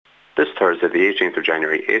This Thursday, the 18th of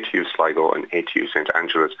January, ATU Sligo and ATU St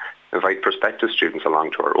invite prospective students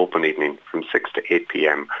along to our open evening from 6 to 8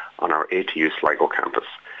 p.m. on our ATU Sligo campus.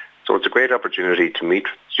 So it's a great opportunity to meet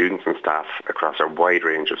students and staff across our wide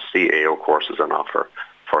range of CAO courses on offer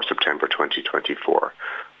for September 2024.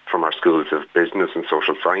 From our schools of Business and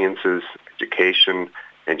Social Sciences, Education,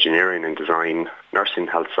 Engineering and Design, Nursing,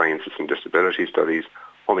 Health Sciences and Disability Studies,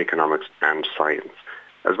 Home Economics and Science.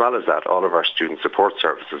 As well as that, all of our student support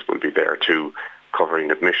services will be there too,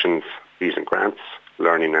 covering admissions, fees and grants,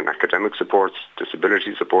 learning and academic supports,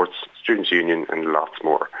 disability supports, Students' Union and lots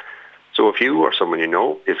more. So if you or someone you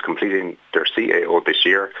know is completing their CAO this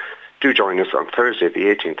year, do join us on Thursday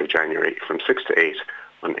the 18th of January from 6 to 8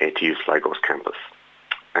 on ATU Sligo's campus.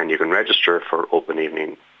 And you can register for Open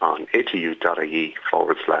Evening on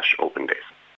atu.ie/open days.